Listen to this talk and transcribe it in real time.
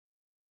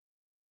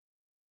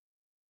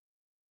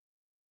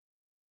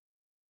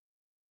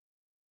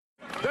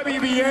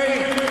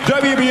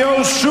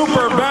WBO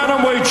super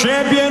bantamweight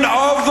champion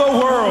of the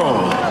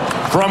world,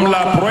 from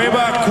La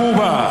Prueba,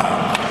 Cuba,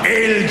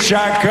 el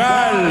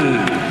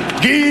Chacal,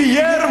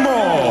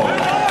 Guillermo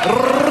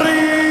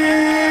Rigondeaux.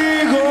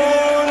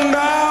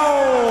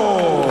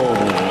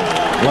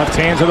 Left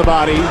hand to the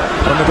body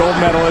from the gold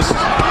medalist.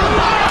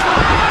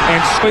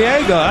 And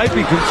Spiega, I'd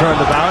be concerned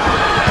about.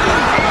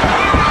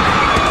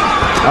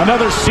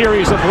 Another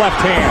series of left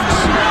hands.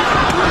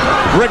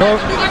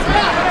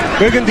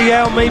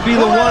 Rigondeaux may be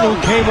the one who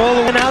came all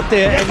the way out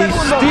there and he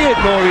steered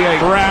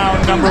Noriega. Round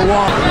number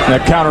one.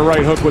 That counter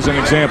right hook was an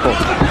example.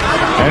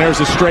 And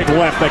there's a straight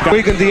left that got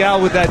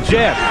Rigondeaux with that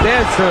jab.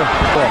 That's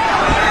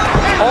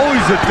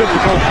always a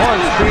difficult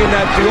punch, being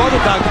that the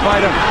orthodox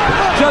fighter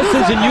just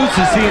isn't used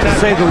to seeing that,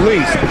 to say the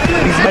least.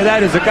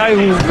 That is a guy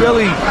who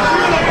really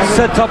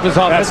sets up his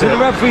offense. And the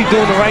referee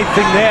doing the right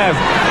thing there.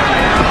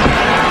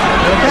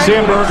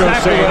 Sam Burgo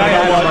saying, you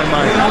know what?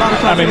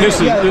 I mean,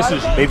 this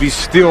is maybe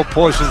steal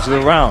portions of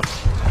the round.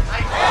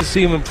 To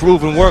see him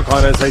improve and work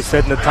on it, as I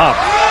said in the top.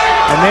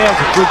 And there's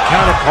a good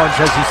counter punch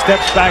as he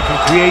steps back and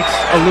creates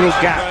a little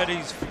gap.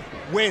 These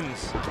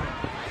wins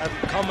have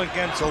come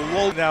against a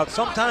low. Now,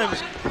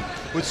 sometimes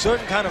with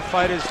certain kind of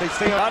fighters, they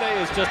stay on.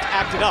 Is just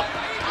acted up.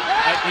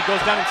 He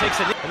goes down and takes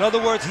a knee. In other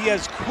words, he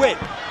has quit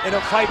in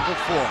a fight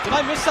before. Did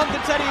I miss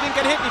something, Teddy? He didn't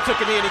get hit, and he took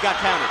a knee, and he got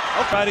counted.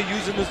 Okay.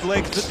 Using his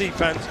legs to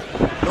defense.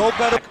 No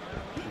better.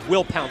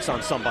 Will pounce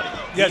on somebody.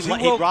 Yes, he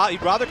will.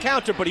 He'd rather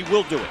counter, but he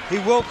will do it. He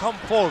will come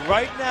forward.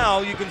 Right now,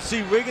 you can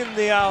see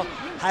Rigondeaux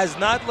has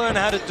not learned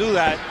how to do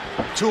that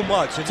too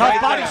much. And tough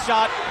body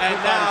shot, and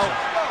now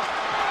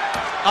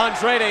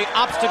Andrade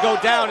opts to go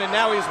down, and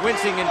now he's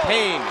wincing in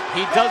pain.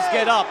 He does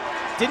get up.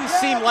 Didn't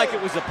seem like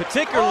it was a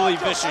particularly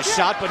vicious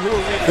shot, but who are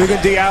we?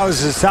 Rigondeaux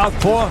is a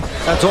southpaw.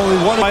 That's only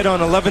one fight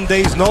on 11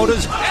 days'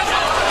 notice.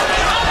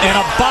 And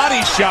a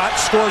body shot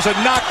scores a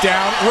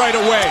knockdown right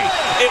away.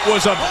 It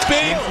was a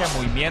big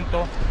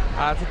movimiento.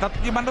 Se está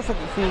llevando su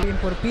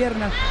por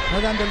pierna, no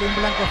dándole un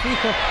blanco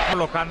fijo.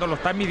 Colocando, lo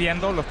está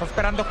midiendo, lo está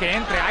esperando que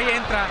entre. Ahí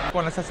entra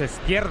con esas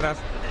izquierdas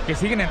que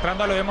siguen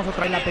entrando. Lo vemos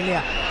otra vez. La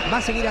pelea va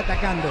a seguir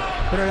atacando,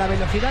 pero la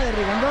velocidad de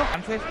Rigondeaux.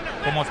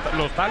 Como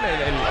lo está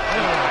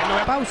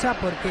pausa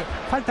porque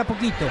falta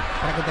poquito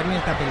para que termine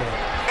esta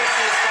pelea.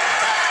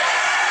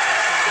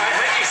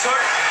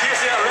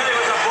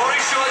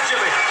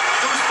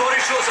 Those body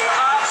shots are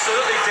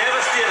absolutely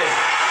devastating.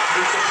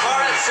 The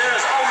comparison there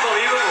is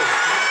unbelievable.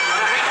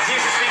 And I think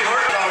Jesus being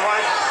hurt. All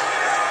right.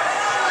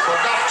 But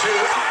not too.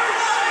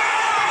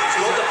 He's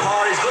got the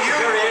power, he's got the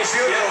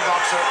variation.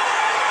 Boxer.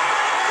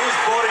 Those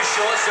body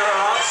shots there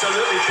are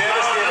absolutely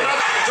devastating.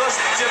 Just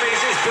Jimmy,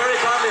 he's very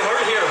badly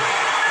hurt here.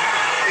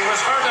 He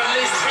was hurt at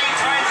least 3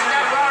 times in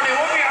that round. He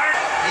won't be hurt.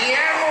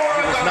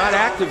 He was not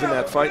active in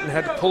that fight and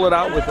had to pull it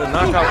out with a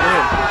knockout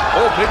win.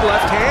 Oh, big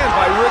left hand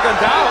by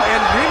Rigondeaux, and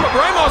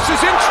Ramos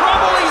is in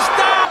trouble. He's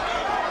down.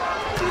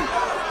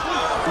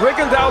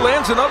 Rigondeaux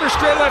lands another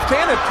straight left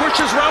hand and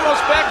pushes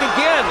Ramos back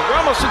again.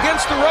 Ramos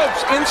against the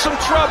ropes, in some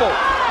trouble.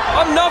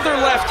 Another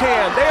left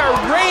hand. They are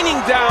raining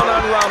down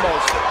on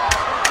Ramos.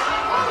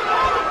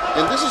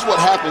 And this is what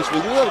happens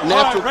when you're a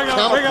natural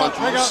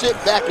counterpuncher. You sit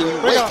back and you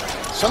wait.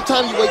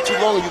 Sometimes you wait too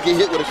long and you get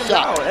hit with a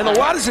shot. And a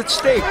lot is at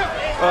stake.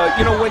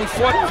 You know, when he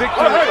fought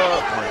Victor,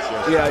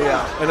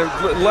 and the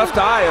left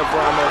eye of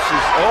Ramos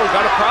is,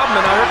 got a problem,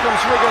 and now here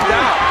comes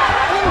Rigondeaux.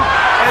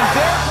 And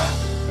there.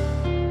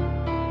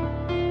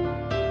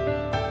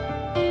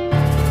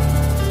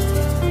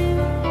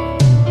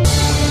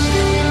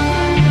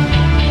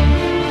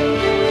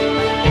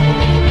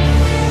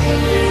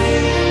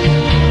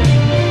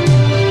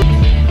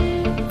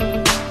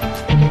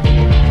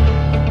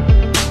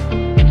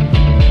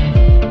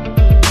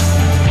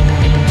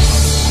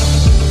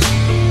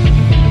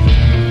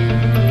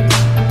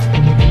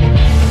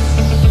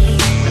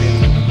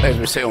 As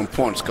we say on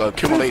points,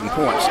 accumulating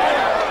points.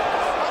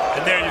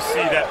 And there you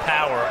see that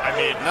power. I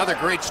mean, another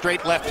great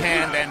straight left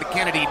hand, and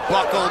Kennedy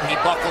buckled. He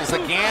buckles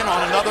again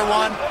on another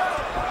one.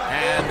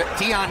 And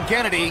Tion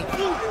Kennedy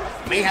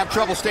may have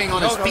trouble staying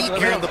on his feet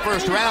here in the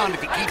first round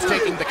if he keeps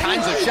taking the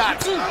kinds of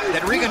shots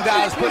that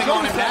Rigondeaux is putting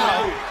on him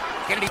now.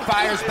 Kennedy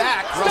fires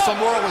back. Russell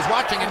Moore was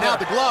watching, and now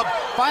the glove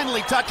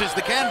finally touches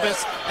the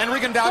canvas, and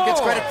Rigondeaux gets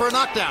credit for a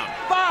knockdown.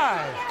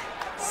 5,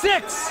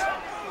 6,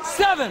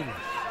 7,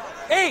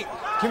 8.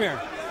 Come here.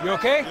 You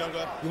okay?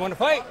 Yeah, you want to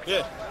fight?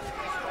 Yeah.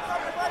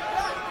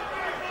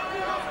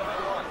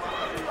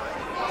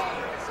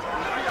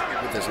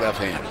 With his left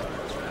hand.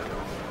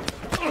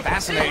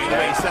 Fascinating the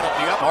way he set up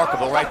the up.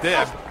 Remarkable right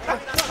there.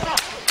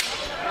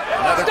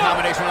 Another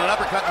combination on an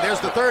uppercut, and there's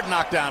the third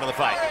knockdown of the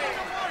fight.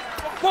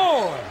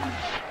 4,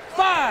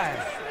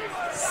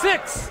 5,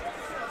 6,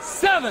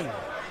 7,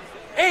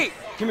 8.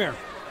 Come here.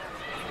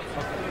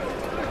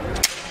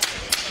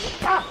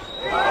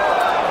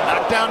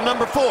 Knockdown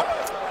number 4.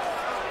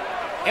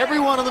 Every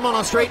one of them on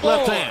a straight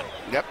left hand.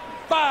 Yep.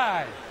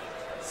 5,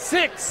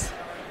 6,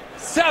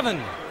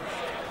 7,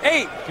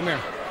 8. Come here.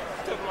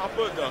 I've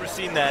never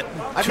seen that.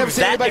 I've never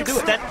seen anybody do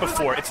it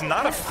before. It's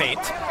not a feint.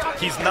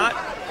 He's not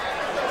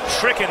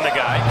tricking the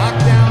guy.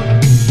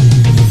 Knockdown.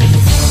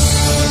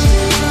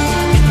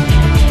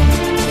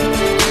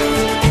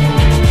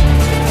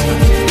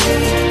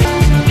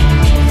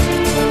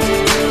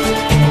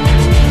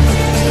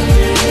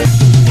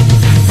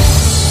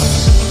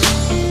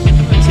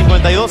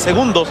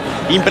 segundos.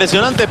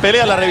 Impresionante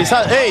pelea la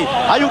revisada. ¡Ey!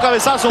 Hay un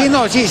cabezazo. Sí,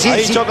 no, sí,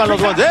 ahí sí. chocan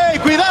los guantes. ¡Ey!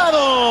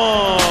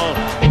 ¡Cuidado!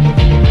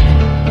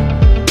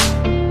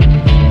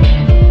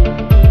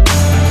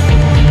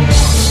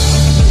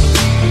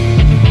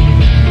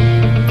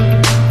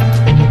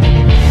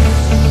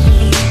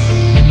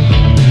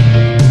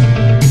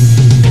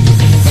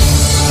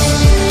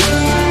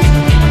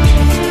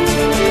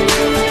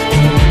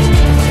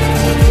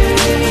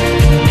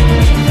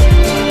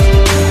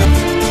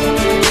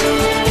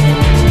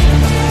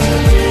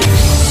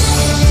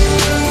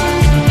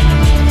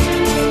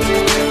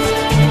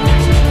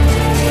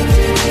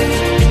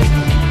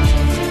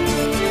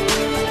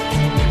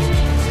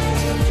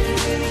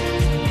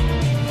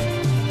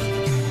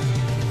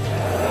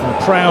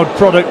 Proud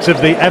product of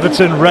the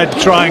Everton Red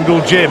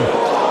Triangle Gym.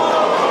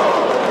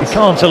 He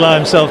can't allow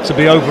himself to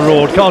be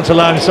overawed, can't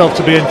allow himself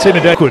to be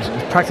intimidated.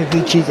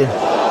 Practically cheating.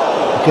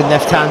 Good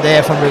left hand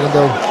there from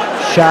Rigondeaux.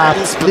 Sharp.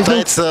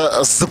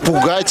 Пытается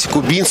запугать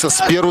кубинца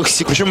с первых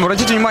секунд. Причем,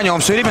 обратите внимание,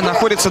 он все время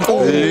находится...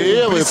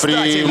 Левый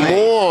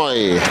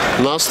прямой.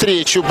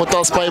 Навстречу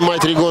пытался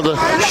поймать Ригондо.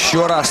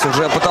 Еще раз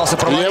уже пытался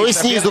провалить. Левый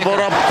снизу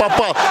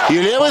попал. И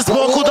левый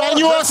сбоку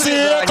донес. И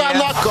это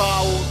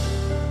нокаут.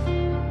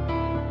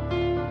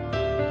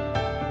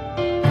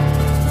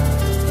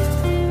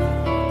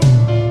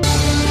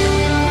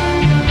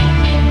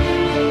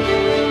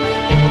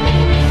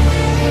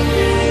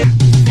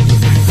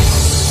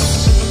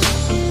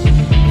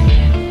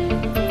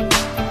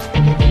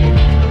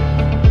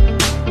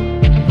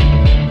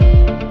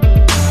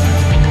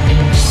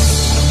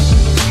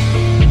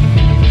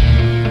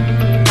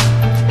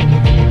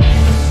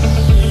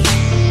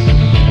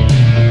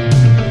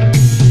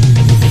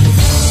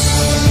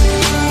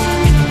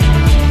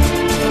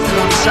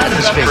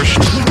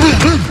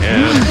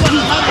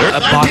 A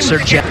boxer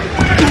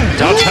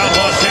downtown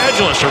Los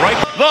Angeles, right?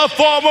 The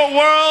former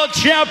world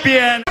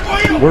champion.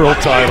 World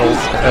titles.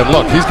 And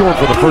look, he's going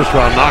for the first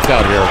round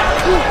knockout here.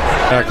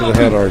 Back to the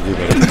head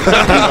argument.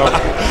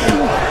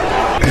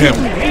 Him.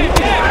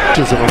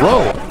 Just in a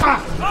row.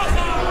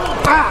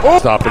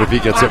 Stop it if he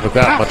gets hit with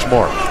that much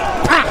more.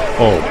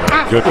 Oh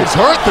my goodness.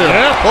 He's hurt there.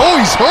 Yeah. Oh,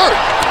 he's hurt.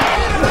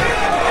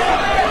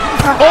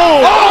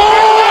 Oh!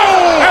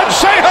 And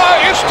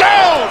Ceja is down.